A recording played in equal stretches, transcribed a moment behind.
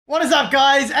What is up,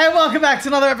 guys, and welcome back to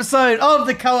another episode of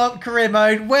the Co-op Career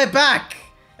Mode. We're back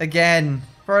again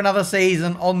for another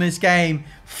season on this game.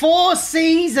 4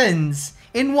 seasons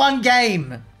in one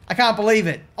game. I can't believe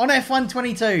it. On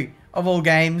F122 of all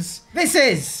games. This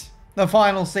is the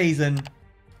final season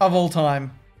of all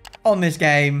time on this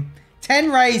game.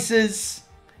 10 races,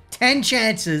 10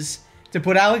 chances to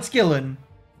put Alex Gillen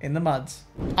in the muds.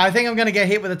 I think I'm going to get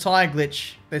hit with a tyre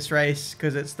glitch this race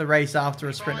because it's the race after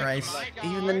a sprint race.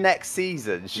 Even the next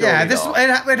season, yeah,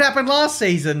 it happened last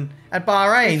season at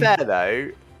Bahrain. To be fair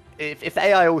though, if the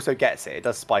AI also gets it, it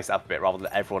does spice it up a bit rather than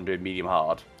everyone doing medium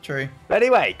hard. True. But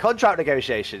anyway, contract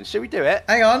negotiations. Should we do it?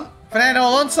 Hang on. Fernando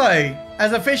Alonso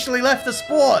has officially left the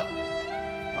sport.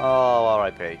 Oh,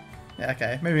 RIP. Yeah,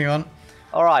 okay, moving on.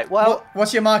 All right, well...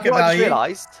 What's your market value? I just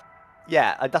realised...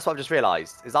 Yeah, that's what I've just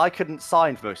realised, is I couldn't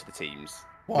sign for most of the teams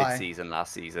mid-season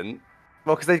last season.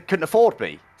 Well, because they couldn't afford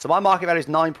me. So my market value is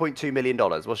 $9.2 million.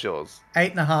 What's yours?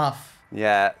 8.5.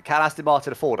 Yeah, can Aston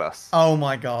Martin afford us? Oh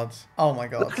my god. Oh my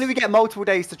god. Luckily we get multiple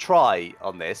days to try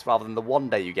on this, rather than the one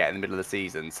day you get in the middle of the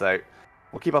season. So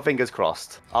we'll keep our fingers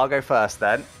crossed. I'll go first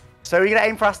then. So are you going to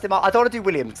aim for Aston Martin? I don't want to do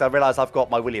Williams, because I realise I've got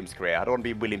my Williams career. I don't want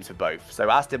to be Williams for both. So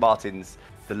Aston Martin's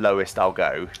the lowest I'll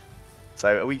go.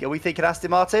 So are we thinking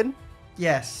Aston Martin?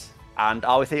 Yes. And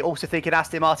are we also thinking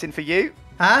Aston Martin for you?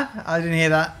 Huh? I didn't hear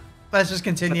that. Let's just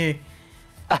continue.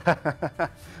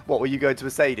 What, were you going to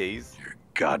Mercedes? You're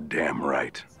goddamn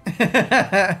right.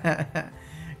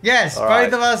 Yes, all both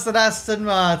right. of us at Aston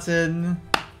Martin.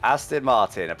 Aston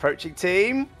Martin, approaching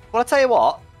team. Well, I'll tell you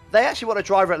what. They actually want a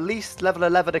driver at least level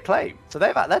 11 acclaim. So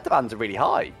their demands are really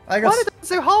high. Why are they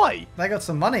so high? They got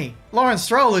some money. Lawrence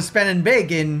Stroll is spending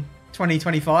big in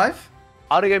 2025.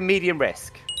 I'm going to go medium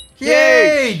risk.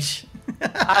 Huge!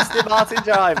 Aston Martin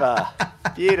driver.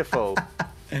 Beautiful.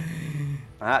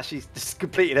 Actually just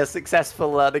completed a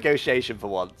successful negotiation for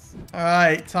once. All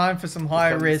right, time for some high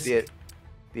risk.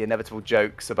 The inevitable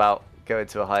jokes about going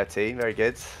to a higher team. Very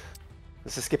good.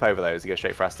 Let's just skip over those and go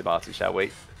straight for Aston Martin, shall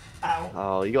we? Ow.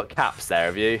 Oh, you got caps there,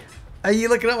 have you? Are you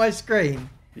looking at my screen?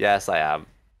 Yes, I am.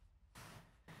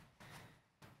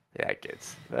 Yeah, good.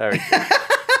 Very good.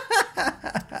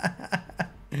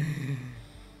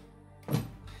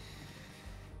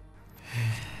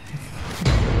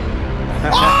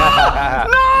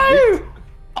 Oh,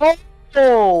 no!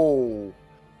 Oh!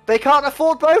 They can't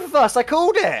afford both of us. I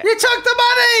called it. You took the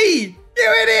money!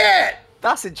 You idiot!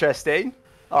 That's interesting.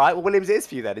 All right, well, Williams is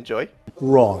for you then. Enjoy.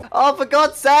 Wrong. Oh, for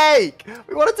God's sake!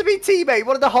 We wanted to be teammates. We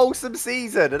wanted a wholesome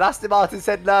season, and Aston Martin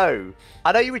said no.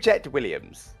 I know you rejected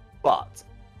Williams, but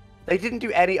they didn't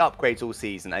do any upgrades all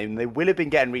season, and they will have been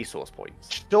getting resource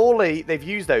points. Surely they've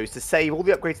used those to save all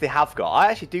the upgrades they have got.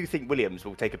 I actually do think Williams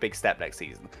will take a big step next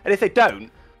season. And if they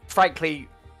don't, frankly,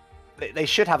 they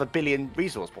should have 1 billion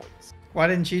resource points. Why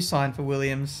didn't you sign for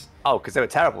Williams? Oh, because they were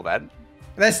terrible then.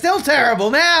 They're still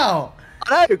terrible now!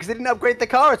 I know, because they didn't upgrade the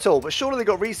car at all, but surely they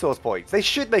got resource points. They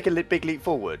should make a big leap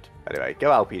forward. Anyway,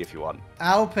 go Alpine if you want.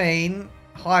 Alpine,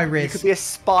 high risk. You could be a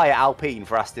spy at Alpine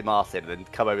for Aston Martin and then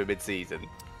come over mid-season.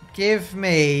 Give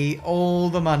me all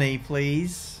the money,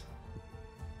 please.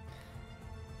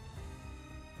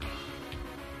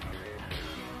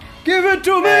 Give it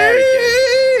to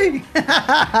me!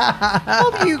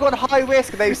 How have you got high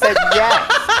risk and they've said yes?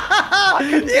 I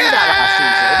couldn't do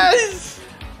that last season.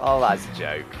 Oh, that's a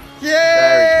joke.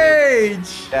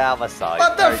 Huge! Down my side.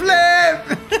 What the flip?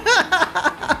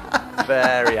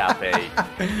 Very happy.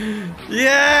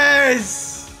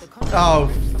 Yes!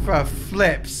 Oh, for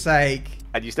flip's sake.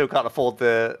 And you still can't afford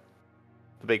the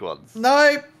big ones.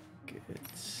 Nope. Good.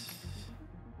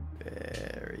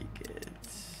 Very good.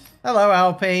 Hello,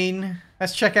 Alpine.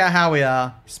 Let's check out how we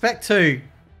are. Spec 2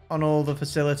 on all the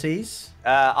facilities.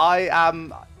 I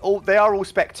am. They are all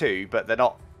Spec 2, but they're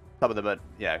not. Some of them are,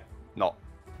 not.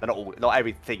 They're not all. Not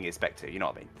everything is Spec 2. You know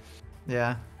what I mean?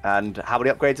 Yeah. And how many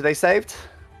upgrades have they saved?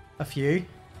 A few.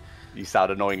 You sound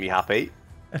annoyingly happy.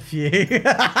 A few. They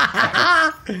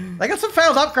got some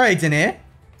failed upgrades in here.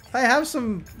 They have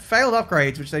some failed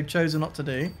upgrades, which they've chosen not to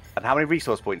do. And how many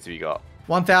resource points have you got?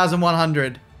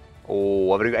 1,100.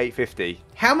 Oh, I've only got 850.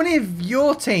 How many of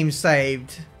your teams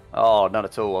saved? Oh, none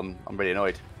at all. I'm really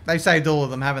annoyed. They've saved all of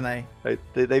them, haven't they?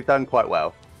 They've done quite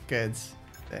well. Good.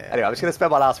 Yeah. Anyway, I'm just going to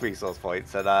spend my last resource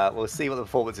points, and we'll see what the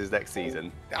performance is next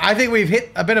season. I think we've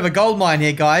hit a bit of a gold mine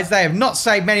here, guys. They have not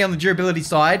saved many on the durability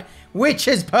side, which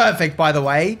is perfect, by the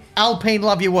way. Alpine,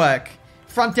 love your work.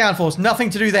 Front downforce, nothing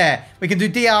to do there. We can do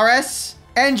DRS,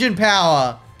 engine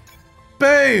power.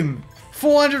 Boom.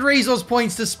 400 resource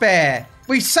points to spare.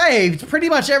 We've saved pretty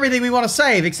much everything we want to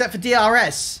save, except for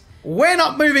DRS. We're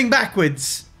not moving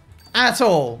backwards at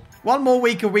all. One more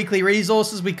week of weekly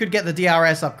resources. We could get the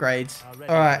DRS upgrades.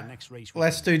 All right,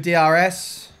 let's do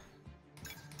DRS.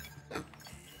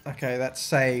 Okay, that's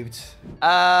saved.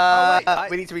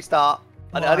 We need to restart.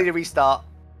 I need to restart.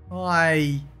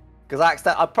 Why? Because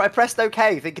I pressed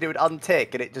OK thinking it would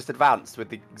untick and it just advanced with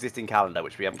the existing calendar,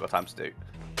 which we haven't got time to do.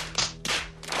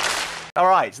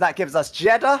 Alright, so that gives us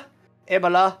Jeddah,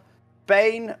 Imola,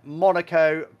 Spain,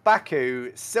 Monaco,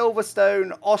 Baku,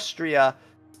 Silverstone, Austria,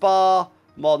 Spa,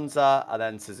 Monza, and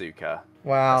then Suzuka.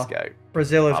 Wow. Let's go.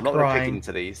 Brazil is I'm not going to crying. pick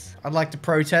into these. I'd like to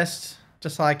protest,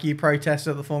 just like you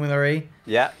protested at the Formula E.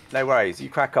 Yeah, no worries. You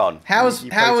crack on. How was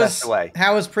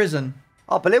prison?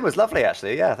 Oh, Berlin was lovely,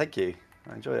 actually. Yeah, thank you.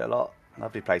 I enjoyed it a lot.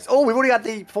 Lovely place. Oh, we've already had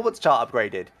the performance chart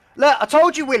upgraded. Look, I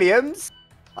told you, Williams.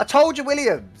 I told you,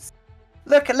 Williams.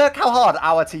 Look how hard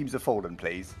our teams have fallen,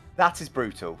 please. That is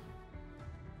brutal.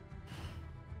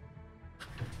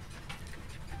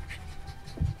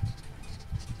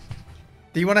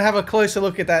 Do you want to have a closer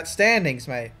look at that standings,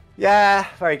 mate? Yeah,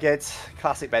 very good.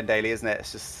 Classic Ben Daly, isn't it?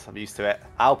 It's just, I'm used to it.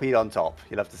 Alpine on top.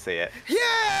 You love to see it. Yeah!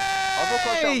 I'm not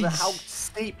quite sure how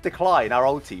steep decline our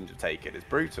old teams have taken. It's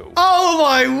brutal. Oh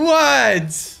my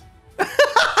words!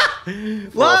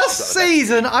 Last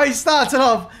season, I started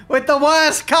off with the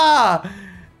worst car.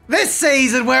 This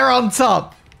season, we're on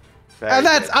top. And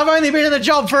I've only been in the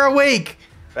job for a week.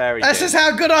 That's just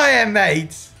how good I am,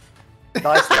 mate.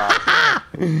 Nice luck.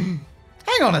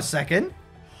 Hang on a second.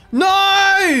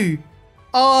 No!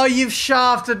 Oh, you've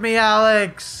shafted me,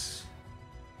 Alex.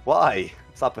 Why?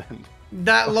 What's happened?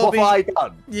 That lobby. What have I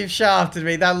done? You've shafted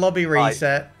me. That lobby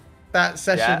reset. That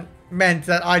session meant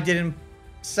that I didn't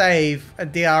save a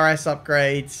DRS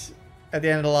upgrade at the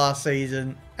end of the last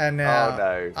season, and now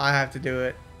I have to do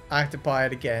it. I have to buy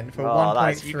it again for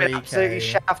 1.3k. You've been absolutely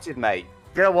shafted, mate.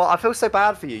 You know what? I feel so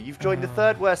bad for you. You've joined the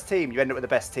third worst team. You end up with the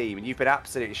best team, and you've been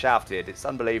absolutely shafted. It's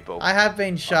unbelievable. I have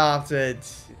been shafted.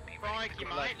 Crikey,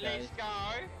 mate, let's go.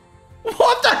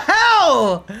 What the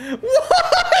hell?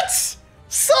 What?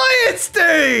 Science,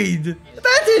 dude!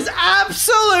 That is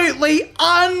absolutely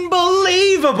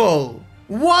unbelievable.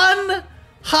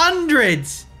 100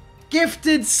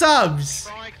 gifted subs.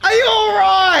 Are you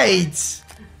alright?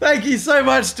 Thank you so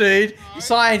much, dude.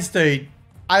 Science, dude.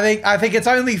 I think it's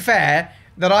only fair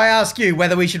that I ask you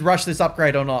whether we should rush this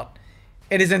upgrade or not.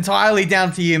 It is entirely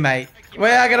down to you, mate. We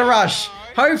are going to rush.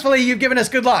 Hopefully, you've given us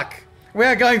good luck. We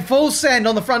are going full send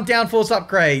on the front downforce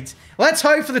upgrades. Let's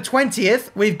hope for the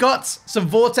 20th. We've got some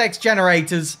vortex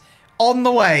generators on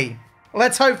the way.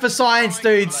 Let's hope for Science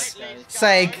Dude's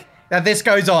sake that this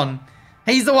goes on.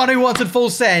 He's the one who wanted full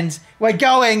send. We're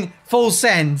going full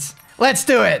send. Let's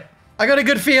do it. I got a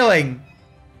good feeling.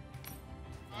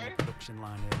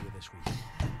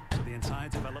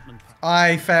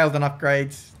 I failed an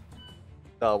upgrade.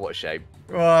 Oh, what a shame.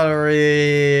 What a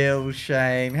real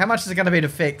shame. How much is it going to be to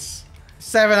fix?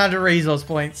 700 resource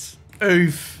points.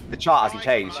 Oof. The chart hasn't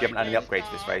changed. You haven't had any upgrades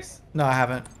to this race. No, I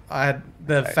haven't. I had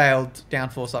the failed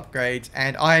downforce upgrade,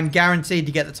 and I am guaranteed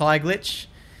to get the tire glitch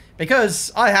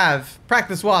because I have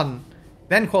practice 1,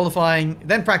 then qualifying,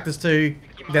 then practice 2,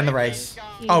 then the race.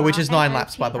 Oh, which is 9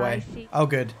 laps, by the way. Oh,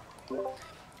 good.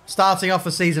 Starting off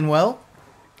the season well,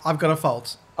 I've got a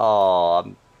fault.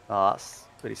 Oh, that's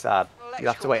really sad.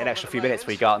 You'll have to wait an extra few minutes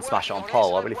before you go out and smash it on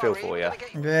pole. I really feel for you.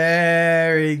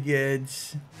 Very good.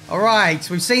 All right,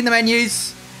 we've seen the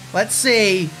menus. Let's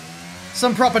see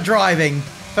some proper driving.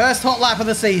 First hot lap of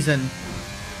the season.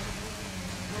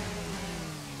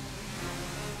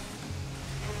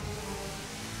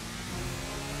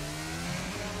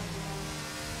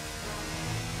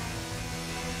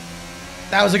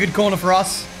 That was a good corner for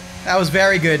us. That was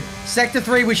very good. Sector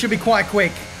 3, we should be quite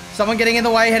quick. Someone getting in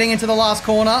the way, heading into the last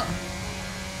corner.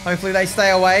 Hopefully they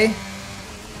stay away.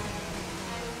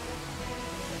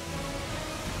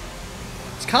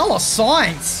 It's Carlos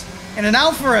Sainz in an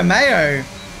Alfa Romeo.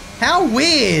 How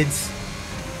weird.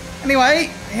 Anyway,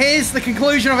 here's the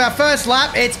conclusion of our first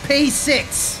lap. It's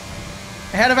P6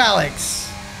 ahead of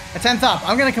Alex. A 10th up.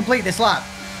 I'm going to complete this lap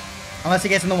unless he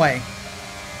gets in the way.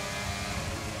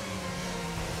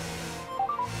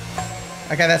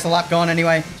 Okay, that's a lap gone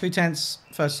anyway. 2/10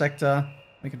 first sector.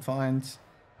 We can find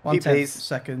 1/10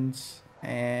 seconds.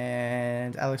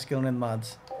 And Alex Gillen in the mud.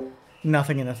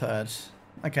 Nothing in the third.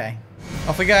 Okay.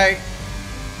 Off we go.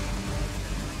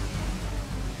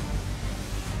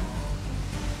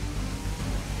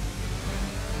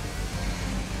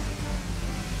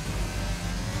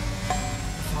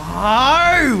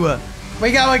 Oh!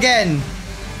 We go again.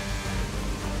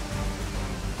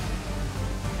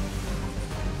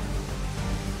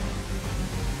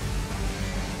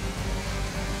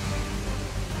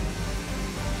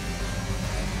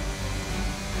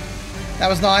 That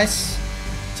was nice.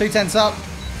 2 tenths up.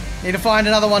 Need to find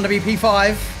another one to be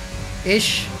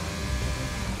P5-ish.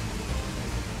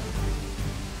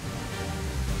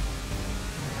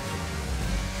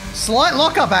 Slight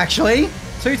lockup, actually.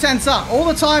 2 tenths up. All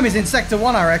the time is in Sector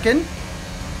 1, I reckon.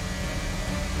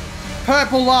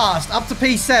 Purple last, up to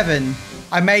P7.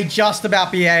 I may just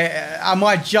about be I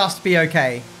might just be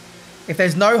okay. If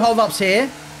there's no holdups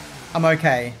here, I'm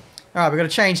okay. All right, we've got to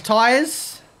change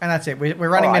tires, and that's it. We're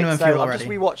running minimum fuel already. I'll just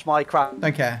rewatch my crap.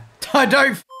 Don't care. I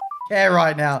don't care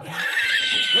right now.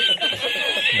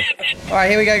 All right,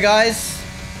 here we go, guys.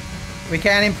 We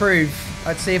can improve.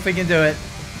 Let's see if we can do it.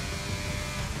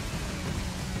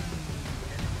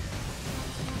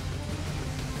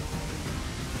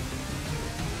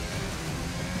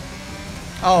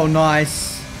 Oh,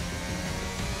 nice.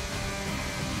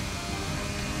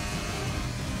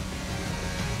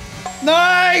 No!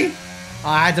 I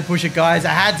had to push it, guys. I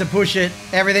had to push it.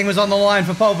 Everything was on the line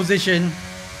for pole position.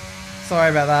 Sorry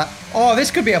about that. Oh,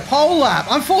 this could be a pole lap.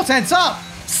 I'm 4 tenths up.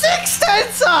 6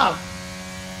 tenths up!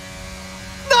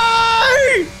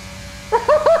 No!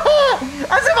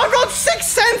 As if I've got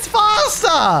 6 tenths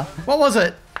faster! What was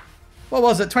it? What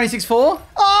was it? 26.4?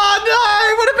 Oh,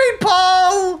 no! It would have been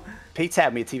pole!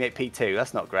 P10 with your teammate P2.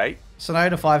 That's not great.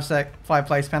 Sonoda, 5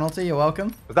 place penalty. You're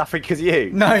welcome. Was that because of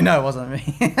you? No, it wasn't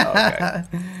me. Okay.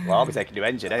 Well, I'll be taking a new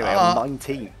engine anyway. I'm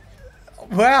 19.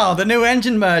 Wow, the new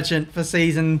engine merchant for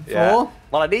season 4. Yeah.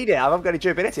 Well, I need it. I haven't got any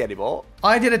durability anymore.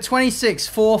 I did a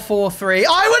 26.443.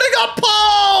 I would have got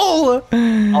pole!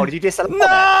 Oh, did you disallow it?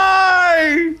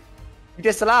 No! You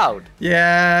disallowed?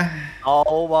 Yeah.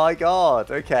 Oh my god.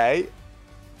 Okay.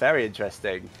 Very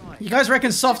interesting. You guys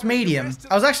reckon soft medium?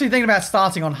 I was actually thinking about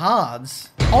starting on hards.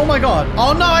 Oh my god.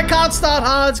 Oh no, I can't start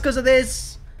hards because of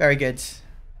this. Very good.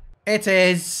 It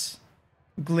is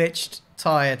glitched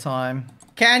tire time.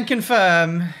 Can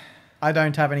confirm I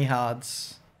don't have any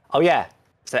hards. Oh yeah.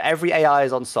 So every AI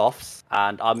is on softs,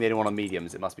 and I'm the only one on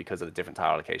mediums. It must be because of the different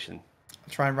tire allocation. I'll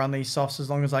try and run these softs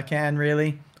as long as I can,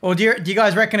 really. Or do you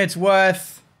guys reckon it's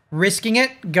worth risking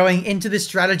it, going into this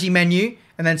strategy menu,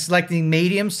 and then selecting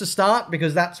mediums to start?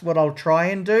 Because that's what I'll try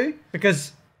and do.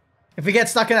 Because if we get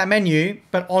stuck in that menu,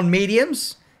 but on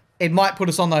mediums, it might put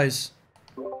us on those.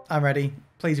 I'm ready.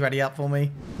 Please ready up for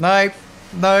me. No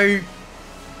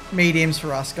mediums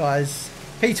for us, guys.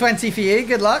 P20 for you.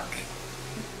 Good luck.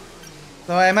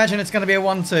 So I imagine it's going to be a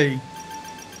 1-2.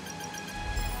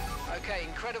 Okay,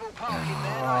 incredible parking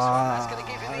there. Nice one. That's going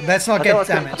to give you the Let's not get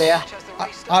damaged.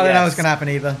 I don't know what's going to happen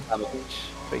either.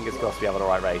 Fingers crossed we have the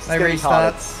right race. No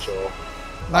restarts. Sure.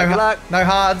 No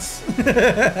hards.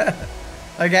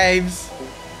 No games.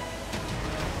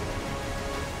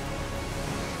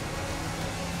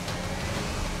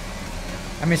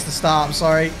 I missed the start, I'm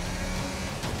sorry.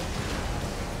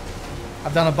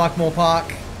 I've done a Buckmore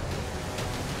Park.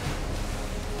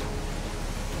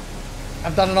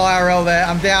 I've done an IRL there.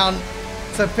 I'm down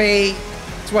to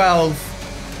P12.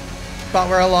 But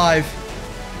we're alive.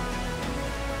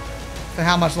 For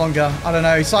how much longer? I don't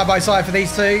know. Side by side for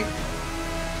these two.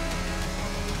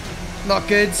 Not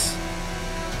good.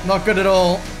 Not good at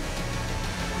all.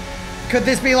 Could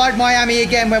this be like Miami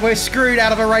again, where we're screwed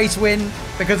out of a race win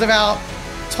because of our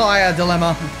tyre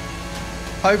dilemma?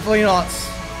 Hopefully not.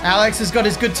 Alex has got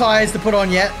his good tyres to put on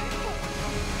yet.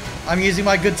 I'm using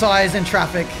my good tyres in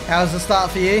traffic. How's the start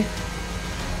for you?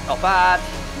 Not bad.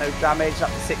 No damage,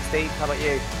 up to 60. How about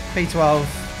you? P12.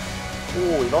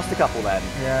 Oh, you lost a couple then.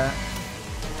 Yeah.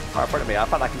 Right in front of me. I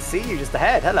fact I can see you just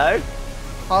ahead. Hello.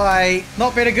 Hi.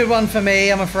 Not been a good one for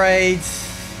me, I'm afraid.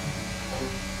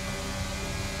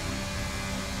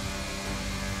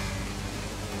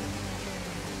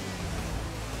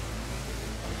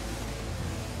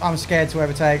 I'm scared to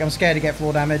overtake. I'm scared to get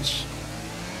floor damage.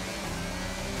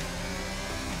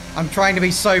 I'm trying to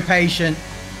be so patient.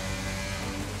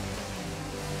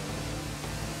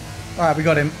 Alright, we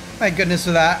got him. Thank goodness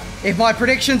for that. If my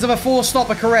predictions of a 4-stop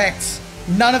are correct,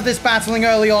 none of this battling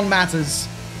early on matters.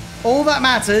 All that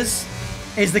matters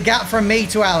is the gap from me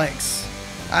to Alex.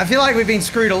 I feel like we've been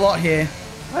screwed a lot here.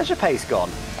 Where's your pace gone?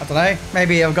 I don't know.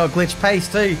 Maybe I've got glitched pace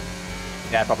too.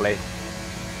 Yeah, probably.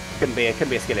 Couldn't be a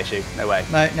skill issue. No way.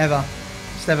 No, never.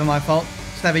 It's never my fault.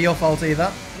 It's never your fault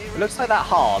either. It looks like that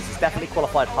Haas has definitely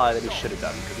qualified higher than he should have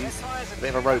done, because he's a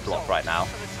bit of a roadblock right now.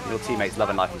 Your teammate's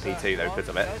loving life in P2 though because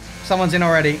of it. Someone's in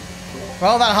already.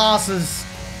 Well, that Haas is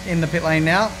in the pit lane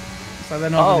now, so they're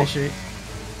not an issue.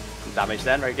 Some damage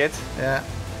then, very good. Yeah.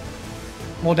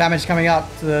 More damage coming up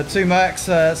to the two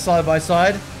Mercs side by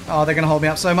side. Oh, they're going to hold me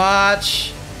up so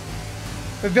much.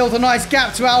 We've built a nice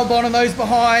gap to Albon and those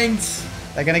behind.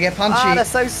 They're going to get punchy. Ah, they're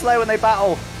so slow when they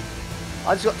battle.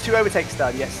 I just got 2 overtakes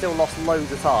done, yet still lost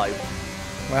loads of time.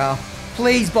 Well,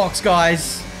 please box,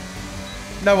 guys.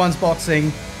 No one's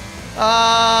boxing.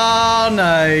 Oh,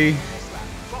 no.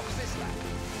 Box this lap.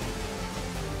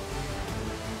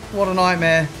 What a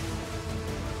nightmare.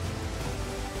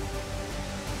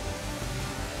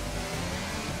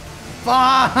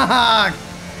 Fuck!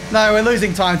 No, we're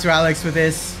losing time to Alex with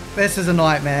this. This is a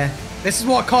nightmare. This is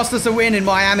what cost us a win in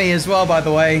Miami as well, by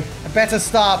the way. A better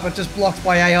start, but just blocked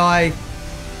by AI.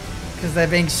 Because they're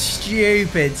being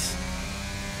stupid.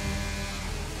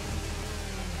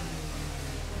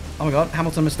 Oh my god,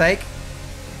 Hamilton mistake.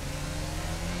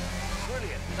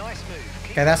 Brilliant. Nice move.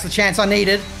 Okay, that's the chance I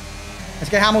needed. Let's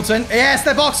get Hamilton. Yes,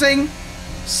 they're boxing.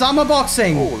 Summer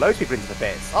boxing. Oh, loads of people into the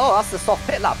pits. Oh, that's the soft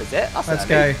pit lap, is it? That's Let's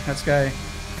early. go. Let's go.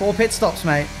 4 pit stops,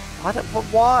 mate. I don't. But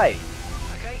why?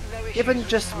 Okay, no issues Given with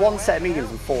just tyre 1 set of wear.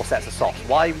 mediums and 4 sets of softs,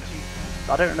 why would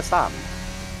you? I don't understand.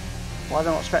 Why are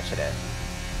they not stretching it?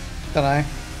 Don't know.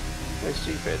 So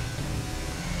stupid.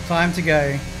 Time to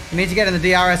go. We need to get in the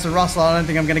DRS of Russell. I don't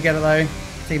think I'm going to get it though.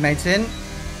 Teammates in.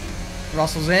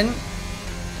 Russell's in.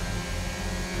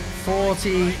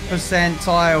 40%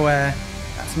 tyre wear.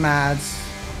 That's mad.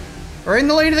 We're in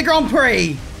the lead of the Grand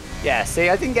Prix. Yeah, see,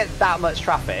 I didn't get that much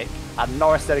traffic, and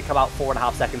Norris only come out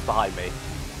 4.5 seconds behind me.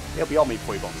 He'll be on me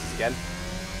before he boxes again.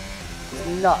 It's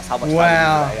nuts how much time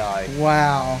Wow. he uses AI.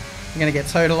 Wow. You're going to get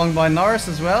towed along by Norris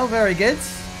as well. Very good.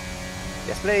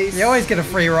 Yes, please. You always get a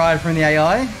free ride from the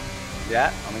AI.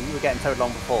 Yeah, I mean, you were getting towed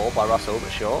along before by Russell,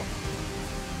 but sure.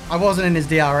 I wasn't in his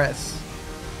DRS.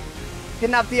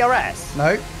 Didn't have DRS?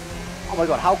 No. Oh my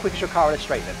god, how quick is your car in a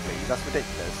straight then, please? That's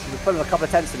ridiculous. You were pulling a couple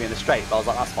of tenths to me in the straight, but I was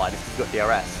like, that's fine, if you've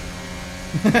got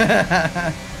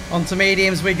DRS. On to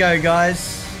mediums we go,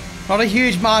 guys. Not a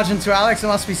huge margin to Alex, it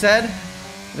must be said.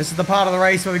 This is the part of the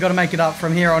race where we've got to make it up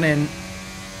from here on in.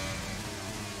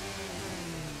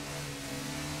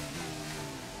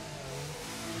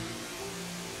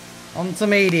 On to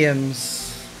mediums.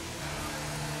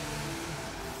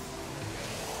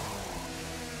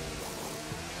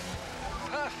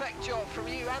 Perfect job from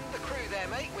you and the crew there,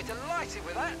 mate. We're delighted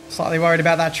with that. Slightly worried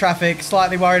about that traffic.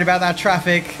 Slightly worried about that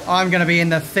traffic. I'm going to be in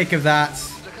the thick of that.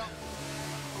 Look up.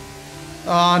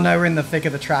 Oh, no, we're in the thick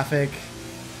of the traffic.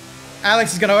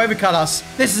 Alex is going to overcut us.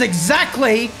 This is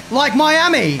exactly like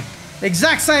Miami. The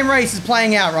exact same race is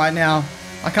playing out right now.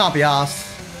 I can't be arsed.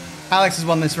 Alex has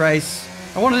won this race.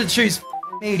 I wanted to choose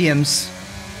mediums.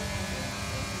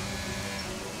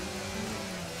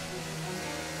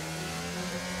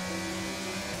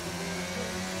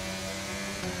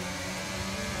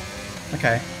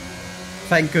 Okay.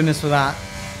 Thank goodness for that.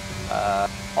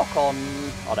 Ocon.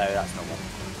 Oh no, that's normal.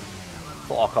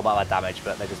 Thought Ocon might have damage,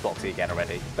 but they're just boxing again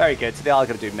already. Very good. So they are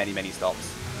going to do many, many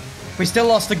stops. We still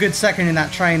lost a good second in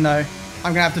that train, though.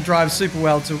 I'm going to have to drive super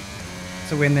well to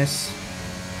win this.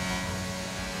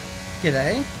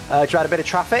 G'day. Tried a bit of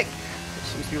traffic. It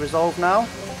seems to be resolved now.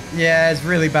 Yeah, it's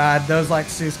really bad. There was like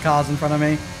 6 cars in front of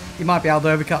me. You might be able to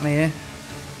overcut me here.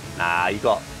 Nah, you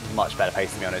got much better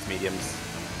pace than me on those mediums.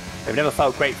 They've never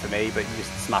felt great for me, but you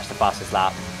just smashed the fastest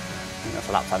lap. I think that's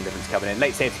a lap time difference coming in.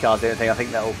 Late safety cars, the only thing I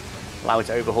think that'll allow it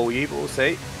to overhaul you, but we'll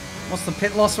see. What's the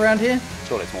pit loss around here?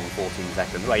 Surely it's more than 14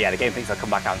 seconds. Well, yeah, the game thinks I'll come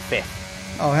back out in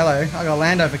 5th. Oh, hello. I got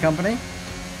Lando for company.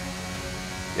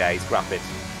 Yeah, he's rapid.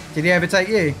 Did he overtake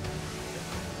you?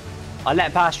 I let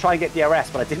him pass, try and get DRS,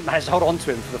 but I didn't manage to hold on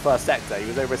to him for the first sector. He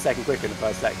was over a second quicker in the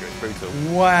first sector. It's brutal.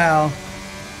 Wow.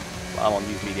 But I'm on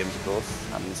these mediums, of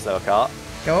course, and the slower car.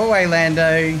 Go away,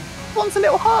 Lando. He wants a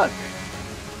little hug.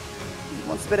 He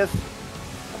wants a bit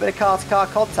of car-to-car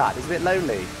contact. He's a bit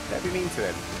lonely. Don't be mean to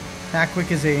him. How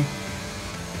quick is he?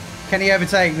 Can he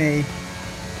overtake me?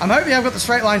 I'm hoping I've got the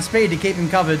straight line speed to keep him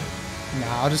covered. No,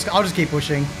 I'll just keep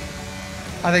pushing.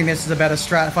 I think this is a better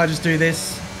strat if I just do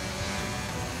this.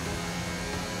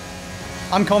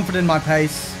 I'm confident in my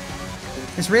pace.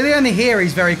 It's really only here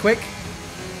he's very quick.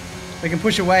 We can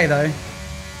push away though.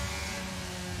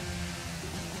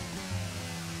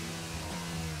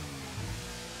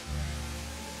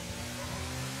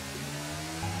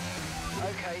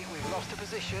 Okay, we've lost a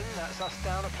position. That's us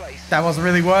down a place. That wasn't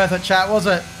really worth it, chat, was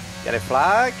it? Yellow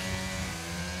flag.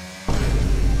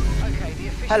 Okay, the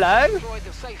officials Hello? deployed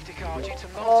the safety car due to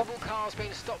multiple cars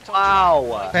being stopped on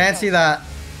Wow. track. Fancy that.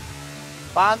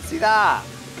 Fancy that.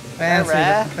 Fancy rare.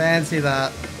 that. Fancy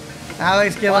that.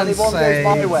 Alex Finally Gillen one goes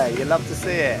my saved. way. You love to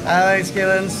see it. Alex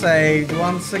Gillen saved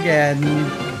once again.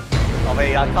 I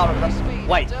mean, I can't remember. Speed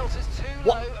Wait. Delta's too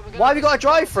What? low, and we're gonna Why have you got a lose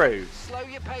drive-through? Slow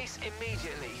your pace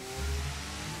immediately.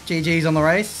 GG's on the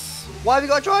race. Why have you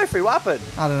got a drive-through? What happened?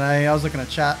 I don't know. I was looking at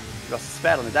chat. You got a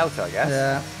spell on the Delta, I guess.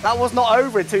 Yeah. That was not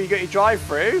over until you got your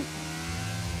drive-through.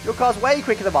 Your car's way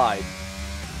quicker than mine.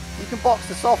 You can box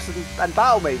the softs and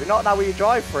battle me, but not now when you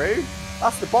drive through.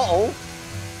 That's the bottle.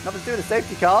 Nothing to do with the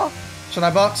safety car. Should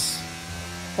I box?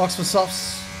 Box for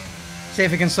softs. See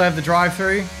if we can serve the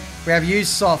drive-through. We have used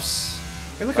softs.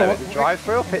 We look away. Drive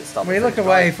through or pit stop? We look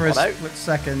away for a split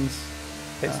second.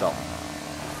 Pit stop.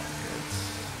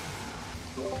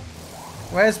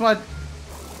 Where's my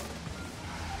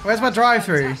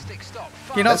drive-through?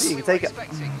 Can you not? You can take it.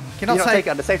 Can you not take it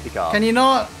on the safety car. Can you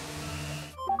not?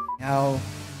 Oh,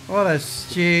 what a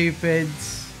stupid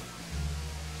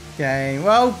game.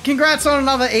 Well, congrats on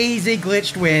another easy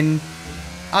glitched win.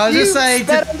 I was just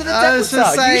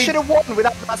saying. You should have won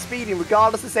without that speeding,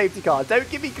 regardless of safety car. Don't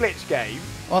give me glitch game.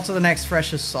 What's the next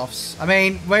freshest softs? I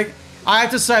mean, I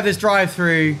have to serve this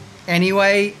drive-through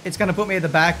anyway. It's going to put me at the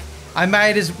back. I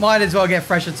might as well get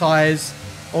fresher tires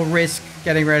or risk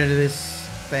getting rid of this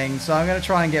thing. So I'm going to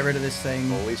try and get rid of this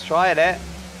thing. Always trying it.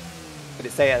 Did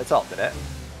it say at the top, did it?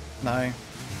 No.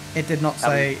 It did not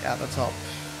say at the top.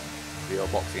 You're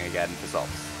boxing again for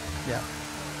softs. Yeah.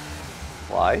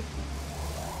 Why?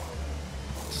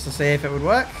 Just to see if it would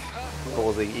work.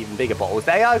 Causing even bigger bottles.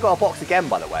 They are got a box again,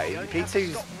 by the way.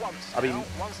 P2's, I mean,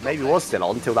 maybe was still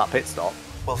on until that pit stop.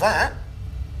 Well, that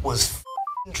was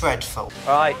dreadful.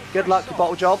 Alright, good luck with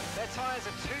bottle job.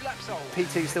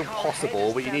 P2 still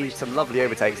possible, but you need some lovely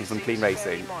overtakes and some clean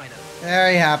racing.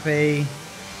 Very happy.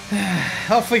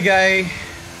 Off we go.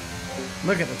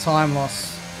 Look at the time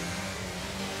loss.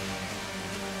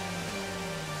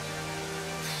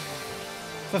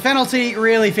 The penalty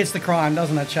really fits the crime,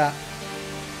 doesn't it, chat?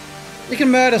 You can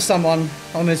murder someone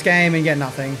on this game and get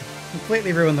nothing.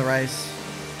 Completely ruin the race.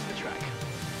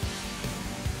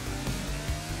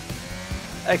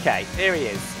 Okay, here he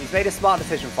is. He's made a smart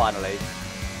decision finally.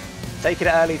 Taking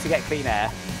it early to get clean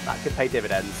air. That could pay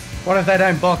dividends. What if they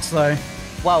don't box though?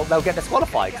 Well, they'll get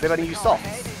disqualified because they've only used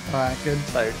softs. Alright, good.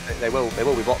 So they will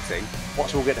be boxing.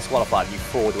 Watch will get disqualified and you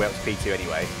fraud the way up to P2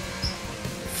 anyway.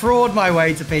 Fraud my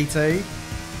way to P2.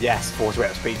 Yes, force way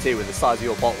up to P2 with the size of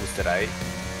your bottles today.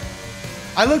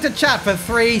 I looked at chat for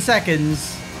 3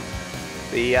 seconds.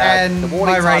 The and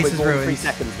warning my time race was is ruined. 3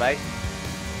 seconds, mate.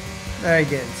 Very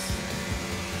good.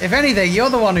 If anything,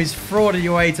 you're the one who's frauded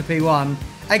your way to P1.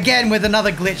 Again with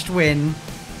another glitched win.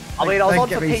 I mean, I was on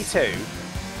for P2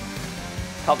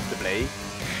 comfortably,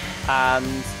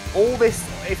 and all this,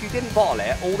 if you didn't bottle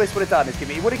it, all this would have done is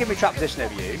it would have given me trap position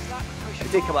over you.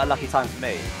 It did come at a lucky time for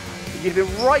me. But you'd have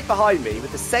been right behind me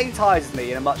with the same tyres as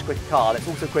me in a much quicker car that's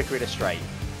also quicker in a straight.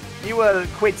 You were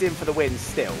quids in for the win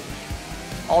still.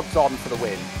 Odds on for the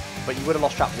win, but you would have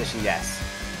lost trap position, yes.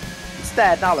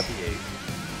 Instead, now look at you.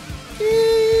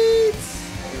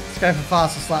 Let's go for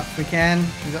fastest lap if we can.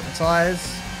 We've got the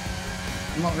tyres.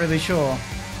 I'm not really sure.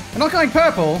 We're not going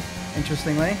purple,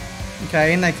 interestingly.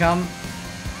 Okay, in they come.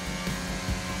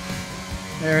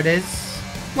 There it is.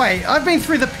 Wait, I've been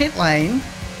through the pit lane.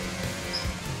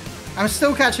 I'm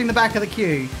still catching the back of the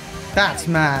queue. That's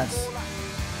mad.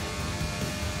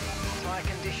 Tyre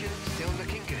condition still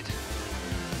looking good.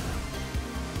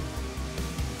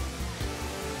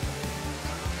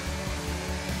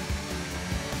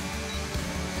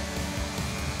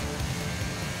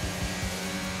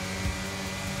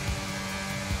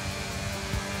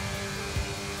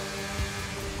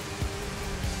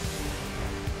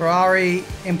 Ferrari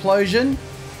implosion.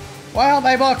 Why aren't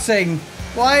they boxing?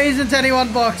 Why isn't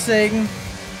anyone boxing?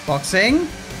 Boxing?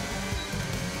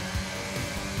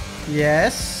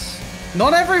 Yes.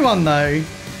 Not everyone though.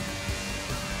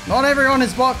 Not everyone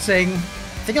is boxing.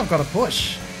 I think I've got a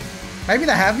push. Maybe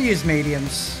they have used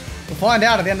mediums. We'll find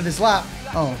out at the end of this lap.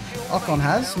 Oh, Ocon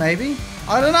has, maybe.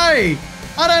 I don't know.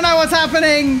 I don't know what's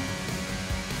happening.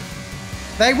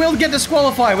 They will get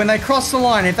disqualified when they cross the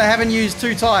line if they haven't used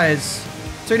 2 tyres.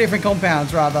 2 different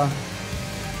compounds, rather.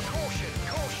 Caution,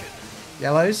 caution.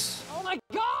 Yellows. Oh my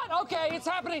god! Okay, it's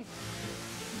happening.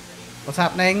 What's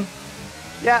happening?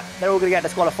 Yeah, they're all going to get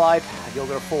disqualified, and you're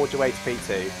going to forge your way to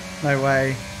P2. No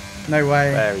way. No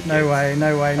way. Very No good. way.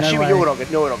 No way. No Assuming way. you're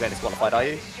not getting disqualified, are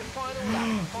you?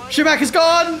 Schumacher's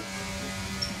gone!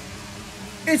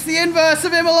 It's the inverse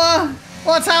of Imola!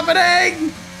 What's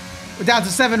happening? We're down to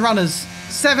 7 runners.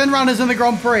 7 runners in the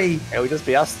Grand Prix. It will just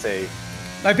be us 2.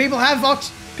 No, people have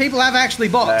actually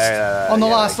boxed on the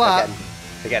last lap.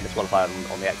 They're getting disqualified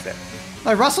on the exit.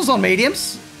 No, Russell's on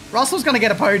mediums. Russell's going to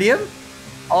get a podium.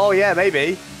 Oh yeah,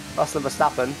 maybe. Russell and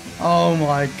Verstappen. Oh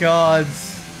my god.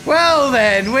 Well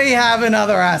then, we have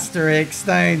another asterisk,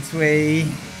 don't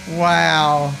we?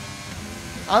 Wow.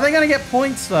 Are they going to get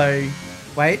points though?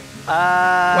 Wait.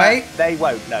 Wait. They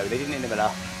won't. No, they didn't in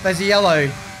Imola. There's a yellow.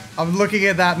 I'm looking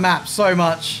at that map so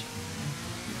much.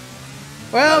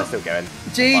 Well, they're still going.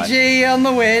 GG on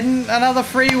the win. Another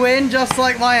free win, just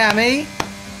like Miami.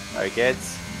 Very good.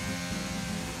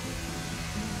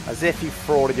 As if you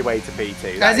frauded your way to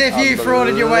P2. As if you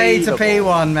frauded your way to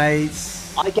P1,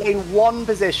 mates. I gain 1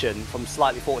 position from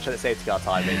slightly fortunate safety car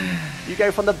timing. You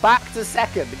go from the back to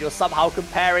second, and you're somehow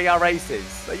comparing our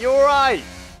races. Are you alright?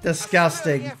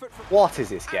 Disgusting. What is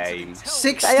this game?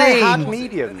 16. They had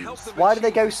mediums. Why did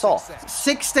they go soft?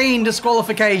 16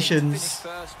 disqualifications.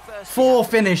 4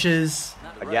 finishes.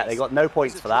 And yet they got no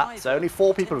points for that. So only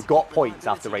 4 people have got points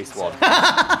after race 1.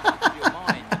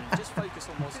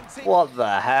 What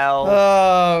the hell?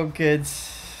 Oh, good.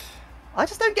 I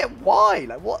just don't get why.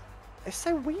 Like, what? It's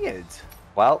so weird.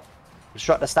 Well,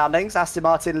 constructor standings. Aston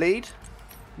Martin lead.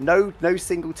 No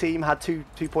single team had two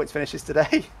points finishes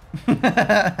today.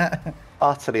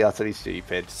 Utterly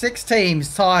stupid. 6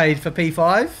 teams tied for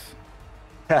P5.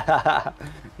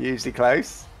 Usually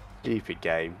close. Stupid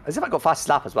game. As if I got fastest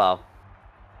lap as well.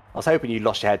 I was hoping you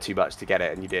lost your head too much to get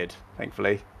it, and you did,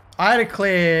 thankfully. I had a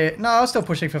clear... No, I was still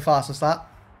pushing for fastest lap.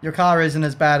 Your car isn't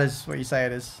as bad as what you say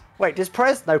it is. Wait, does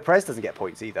Perez... No, Perez doesn't get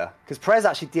points either. Because Perez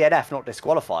actually DNF, not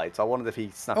disqualified. So I wondered if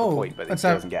he snapped a point, but he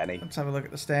doesn't get any. Let's have a look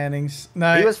at the standings.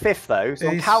 No, he was 5th, though. So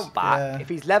on count back, if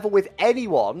he's level with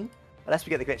anyone... Unless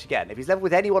we get the glitch again. If he's level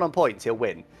with anyone on points, he'll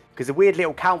win. Because weirdly,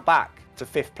 it'll count back to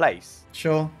 5th place.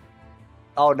 Sure.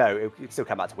 Oh, no. It'll still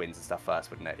come back to wins and stuff first,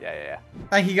 wouldn't it? Yeah.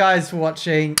 Thank you guys for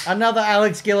watching. Another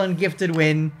Alex Gillen gifted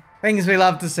win. Things we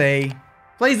love to see.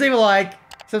 Please leave a like,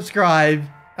 subscribe.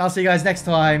 I'll see you guys next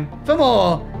time for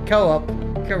more Co-op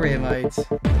Career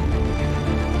Mode.